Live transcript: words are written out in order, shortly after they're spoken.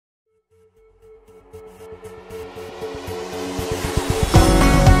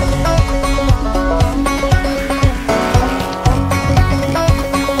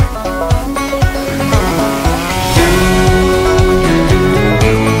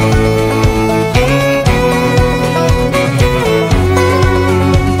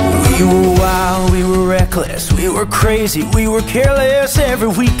were crazy, we were careless. Every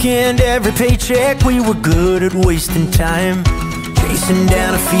weekend, every paycheck, we were good at wasting time, chasing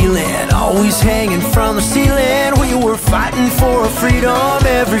down a feeling, always hanging from the ceiling. We were fighting for our freedom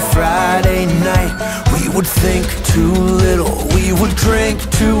every Friday night. We would think too little, we would drink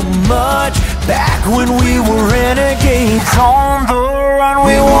too much. Back when we were renegades on the run,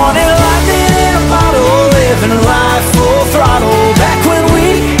 we wanted lightning in a bottle, living life full throttle. Back when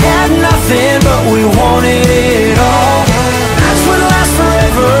we had nothing, but we wanted it all. That's what lasts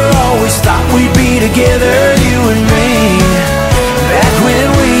forever, always thought we'd be together, you and me. Back when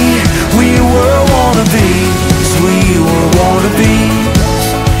we were wannabes, we were wannabes.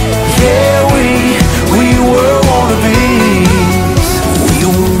 Yeah, we were wannabes. We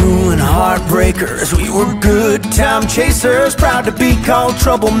were ruin heartbreakers, we were good time chasers, proud to be called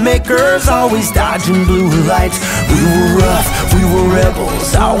troublemakers, always dodging blue lights. We were rough, we were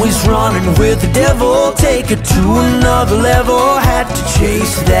rebels, always running with the devil. Take it to another level, had to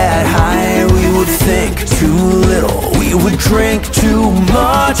chase that high. We would think too little, we would drink too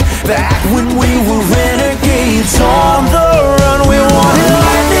much. Back when we were renegades on the run, we wanted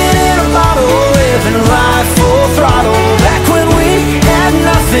lightning in a bottle, living life full throttle. Back when we had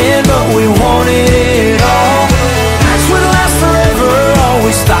nothing, but we wanted it all. That's what lasts forever,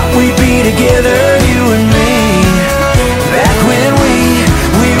 always thought we'd be together, you and me. Back when we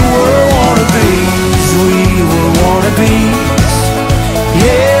were wannabes, we were wannabes.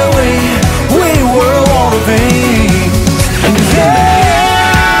 Yeah, we were wannabes. Yeah.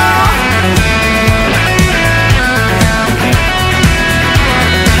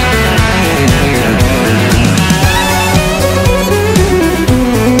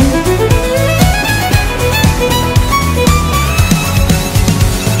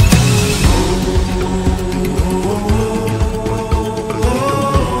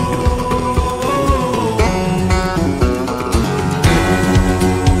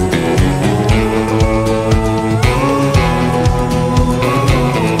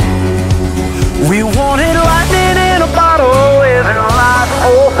 We wanted lightning in a bottle, living life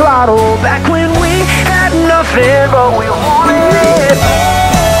full throttle. Back when we had nothing, but we wanted it.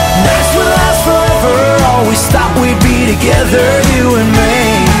 That's what lasts forever, always thought we'd be together, you and me.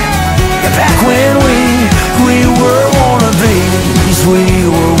 Back when we were wannabes, we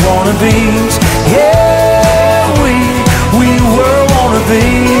were wannabes. Yeah, we were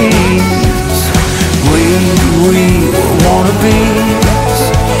wannabes. We were wannabes.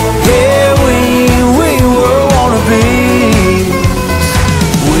 Yeah, we were wannabes.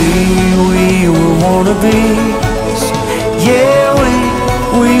 We were wannabes. Yeah.